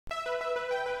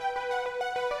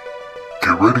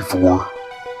Get ready for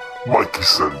Mikey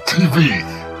Sen TV.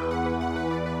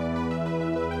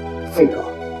 4,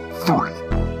 3,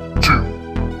 2,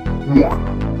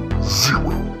 1,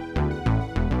 0.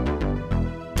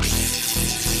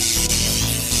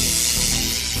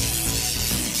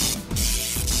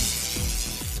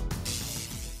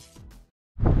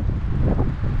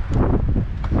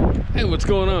 Hey, what's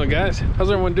going on, guys?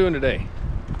 How's everyone doing today?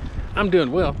 I'm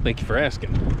doing well, thank you for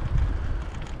asking.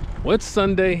 Well, it's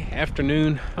Sunday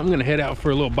afternoon. I'm gonna head out for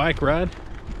a little bike ride.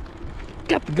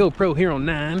 Got the GoPro here on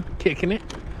 9, kicking it.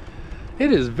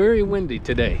 It is very windy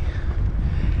today,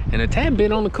 and a tad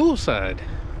bit on the cool side.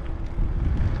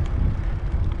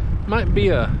 Might be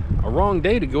a wrong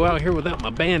day to go out here without my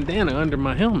bandana under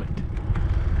my helmet.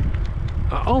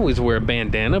 I always wear a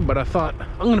bandana, but I thought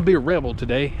I'm gonna be a rebel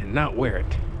today and not wear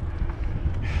it.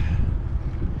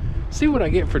 See what I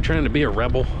get for trying to be a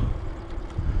rebel?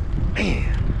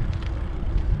 Man.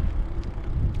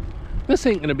 This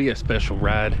ain't gonna be a special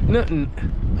ride. Nothing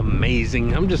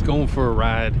amazing. I'm just going for a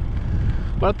ride.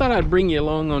 But I thought I'd bring you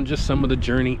along on just some of the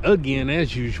journey again,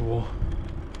 as usual.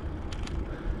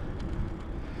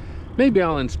 Maybe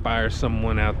I'll inspire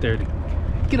someone out there to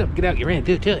get up, get out your hand,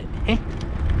 do it. Eh?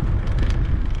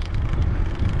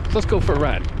 So let's go for a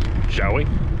ride, shall we?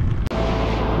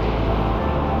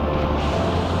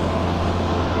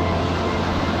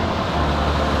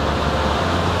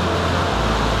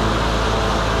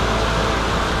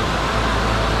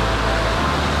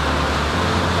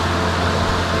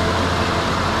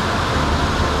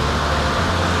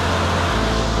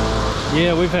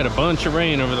 Yeah, we've had a bunch of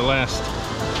rain over the last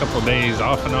couple of days,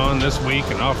 off and on this week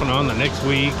and off and on the next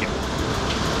week. And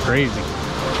crazy.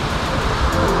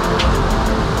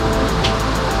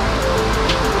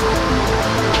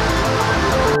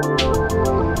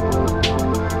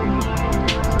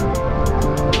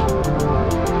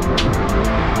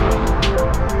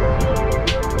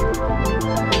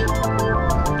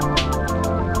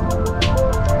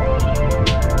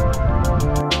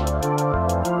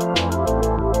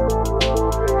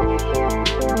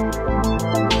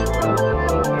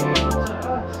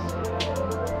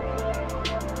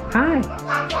 Hi.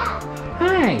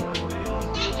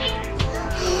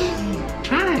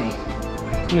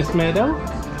 Miss Meadow.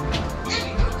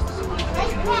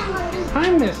 Hi,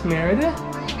 Miss Merida.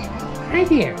 Hi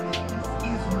there.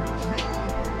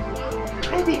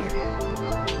 Hi there.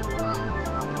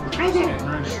 Hi there.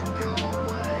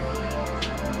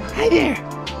 Hi there.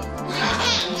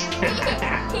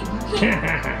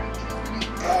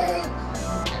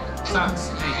 Socks.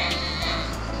 Hey.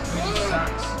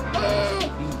 Socks.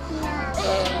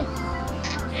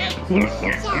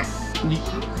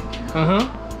 Uh-huh.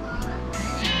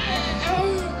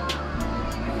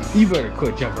 You better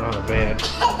quit jumping on the bed.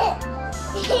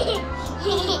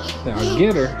 I'll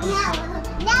get her.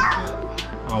 No.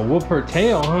 I'll whoop her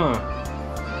tail, huh?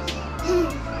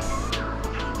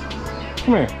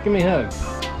 Come here, give me a hug.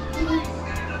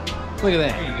 Look at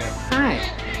that. There you go. Hi.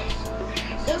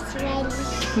 It's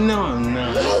ready. No, I'm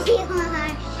not. Yes,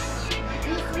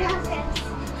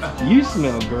 You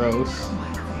smell gross.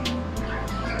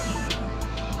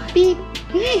 Beep.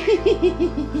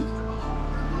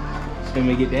 Let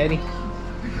me get daddy.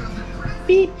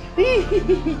 Beep.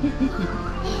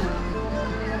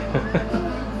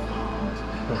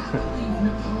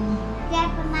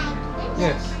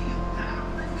 Yes.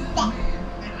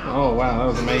 Oh wow, that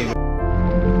was amazing.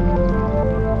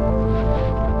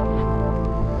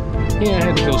 Yeah, I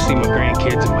had to go see my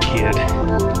grandkids and my kid.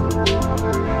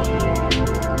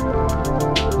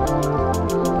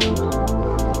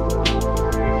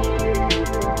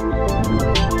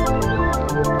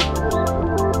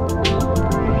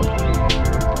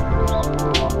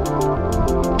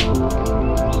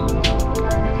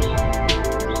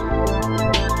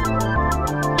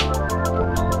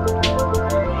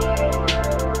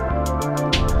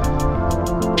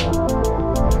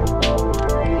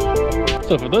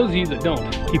 So for those of you that don't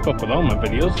keep up with all my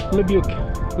videos, maybe you'll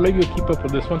keep up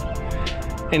with this one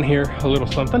and hear a little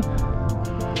something.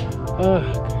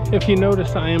 If you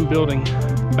notice, I am building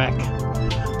back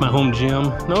my home gym.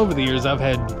 Now, over the years, I've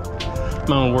had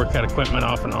my own workout equipment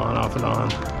off and on,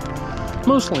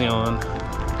 mostly on.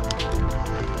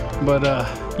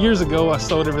 But years ago, I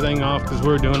sold everything off because we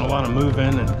were doing a lot of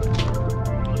moving and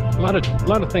a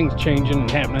lot of things changing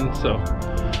and happening. So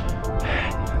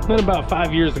then about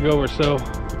 5 years ago or so,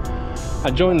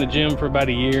 I joined the gym for about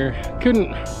a year.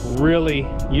 Couldn't really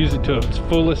use it to its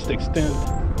fullest extent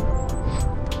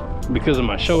because of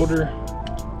my shoulder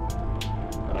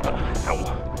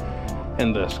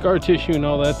and the scar tissue and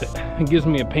all that. That gives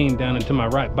me a pain down into my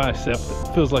right bicep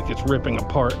that feels like it's ripping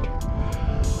apart.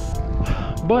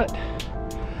 But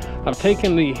I've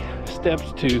taken the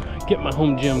steps to get my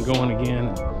home gym going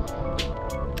again.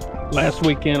 Last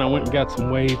weekend I went and got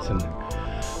some weights, and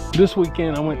this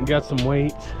weekend I went and got some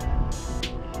weights,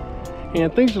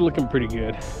 and things are looking pretty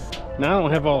good. Now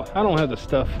I don't have the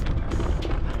stuff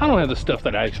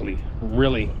that I actually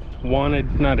really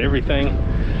wanted, not everything.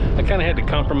 I kind of had to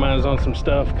compromise on some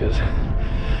stuff because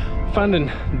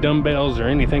finding dumbbells or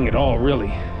anything at all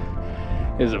really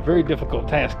is a very difficult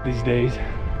task these days,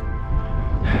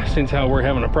 since how we're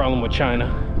having a problem with China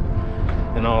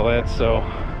and all that. So,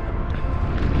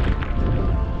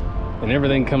 and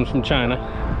everything comes from China,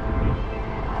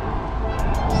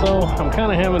 so I'm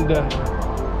kind of having to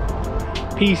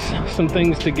piece some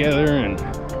things together and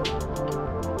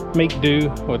make do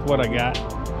with what I got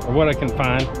or what I can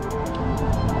find.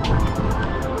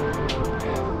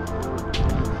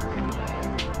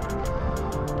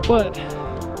 But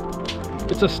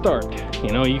it's a start,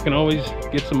 you know. You can always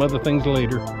get some other things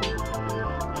later.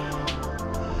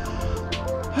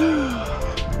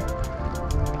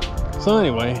 So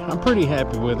anyway, I'm pretty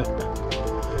happy with it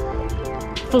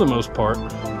for the most part.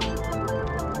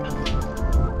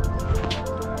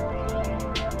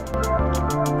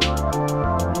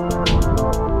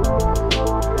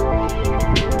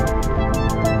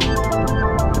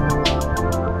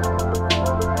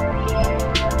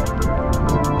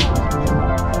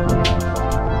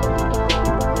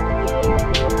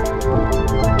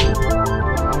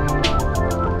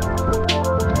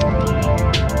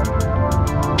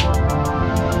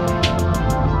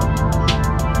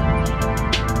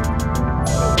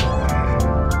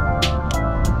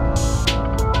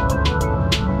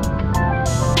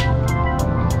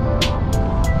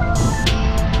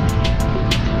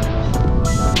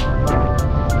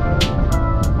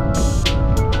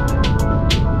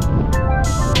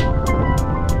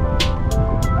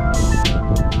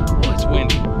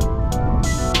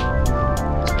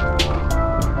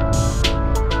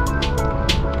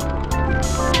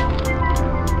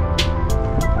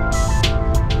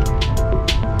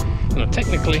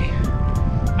 Technically,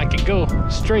 I could go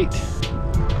straight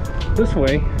this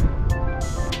way,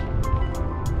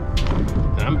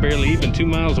 and I'm barely even 2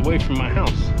 miles away from my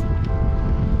house.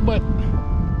 But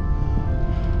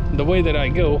the way that I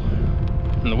go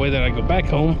and the way that I go back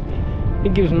home,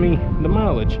 it gives me the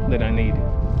mileage that I need.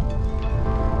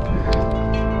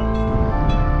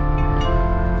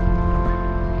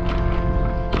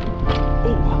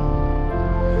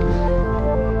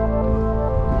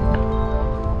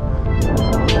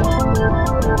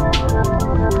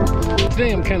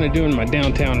 Today I'm kind of doing my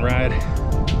downtown ride.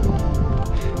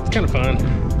 It's kind of fun.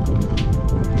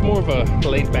 It's more of a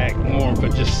laid back, more of a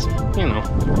just, you know,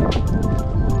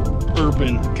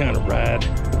 urban kind of ride.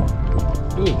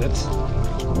 Ooh, that's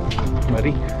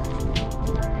muddy.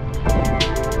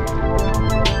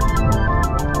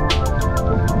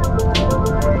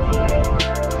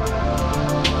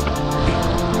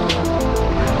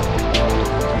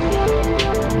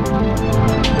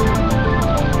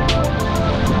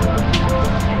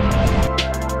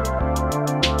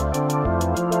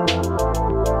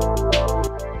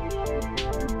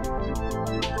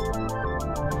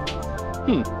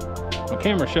 My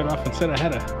camera shut off and said I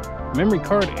had a memory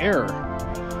card error.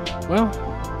 Well,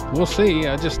 we'll see.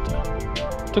 I just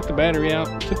took the battery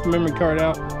out, took the memory card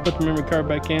out, put the memory card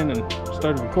back in, and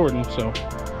started recording. So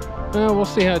we'll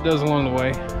see how it does along the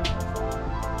way.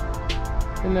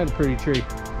 Isn't that a pretty tree?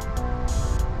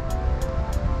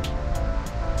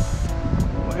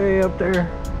 Way up there.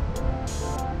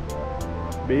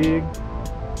 Big.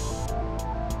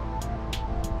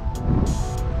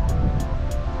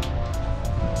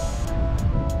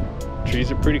 Trees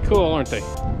are pretty cool, aren't they?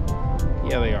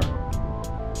 Yeah, they are.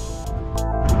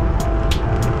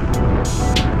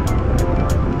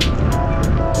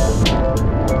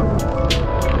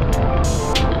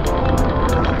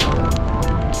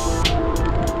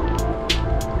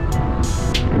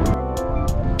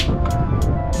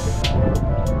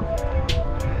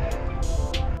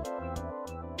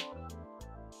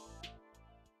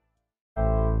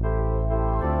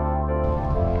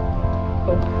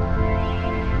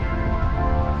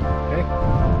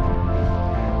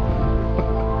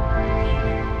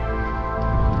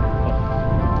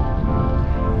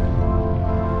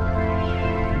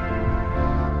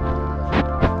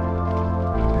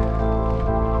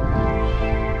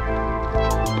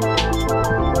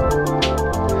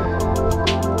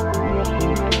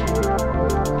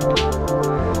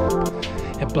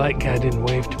 Black guy didn't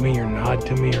wave to me or nod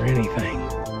to me or anything.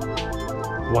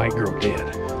 White girl did.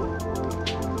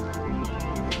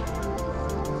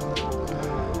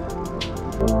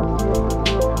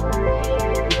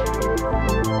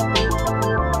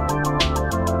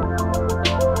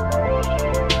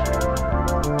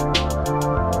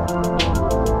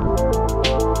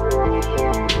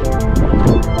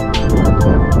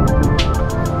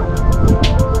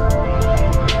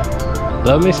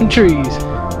 Love me some trees.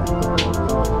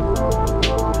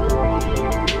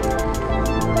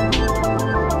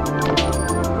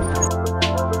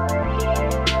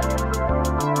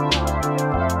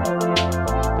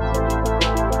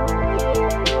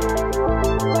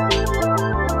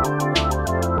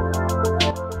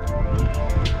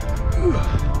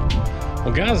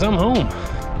 Well guys, I'm home.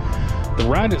 The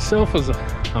ride itself was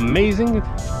amazing.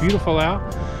 It's beautiful out.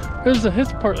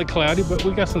 It's partly cloudy, but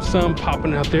we got some sun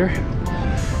popping out there.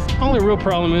 Only real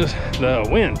problem is the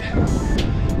wind.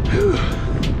 Whew.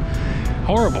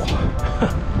 Horrible.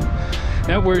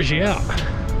 That wears you out.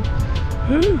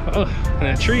 Whew. Oh, and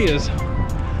that tree is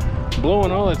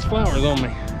blowing all its flowers on me.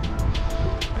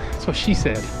 That's what she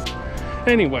said.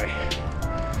 Anyway,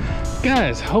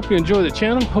 guys, hope you enjoy the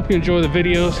channel. Hope you enjoy the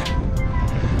videos.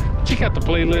 Check out the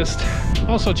playlist.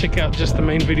 Also check out just the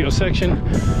main video section.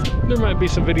 There might be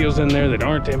some videos in there that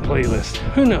aren't in playlist.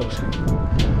 Who knows?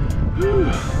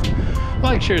 Whew.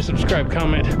 Like, share, subscribe,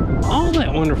 comment, all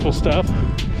that wonderful stuff.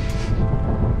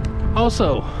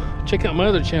 Also, check out my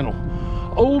other channel,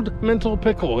 Old Mental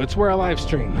Pickle. It's where I live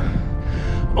stream.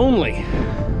 Only,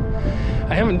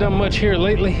 I haven't done much here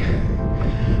lately.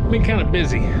 Been kind of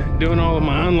busy doing all of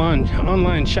my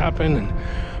online shopping and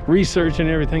research and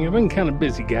everything. I've been kind of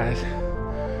busy, guys.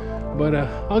 But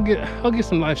I'll get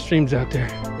some live streams out there.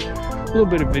 A little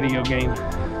bit of video game.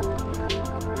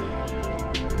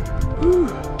 Whew.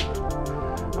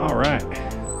 All right.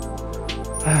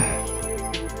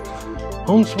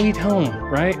 Home sweet home,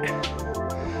 right?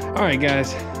 All right,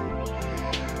 guys.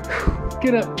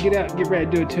 Get up, get out, get ready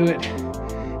to do it,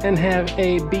 and have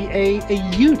a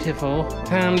beautiful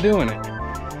time doing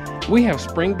it. We have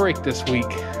spring break this week.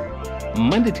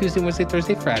 Monday, Tuesday, Wednesday,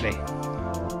 Thursday, Friday.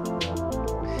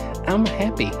 I'm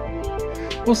happy.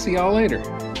 We'll see y'all later.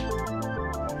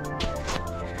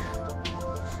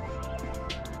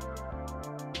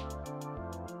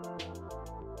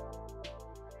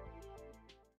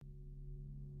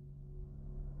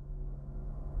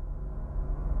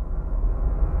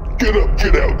 Get up,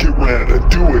 get out, get ran,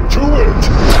 and do it, do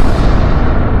it!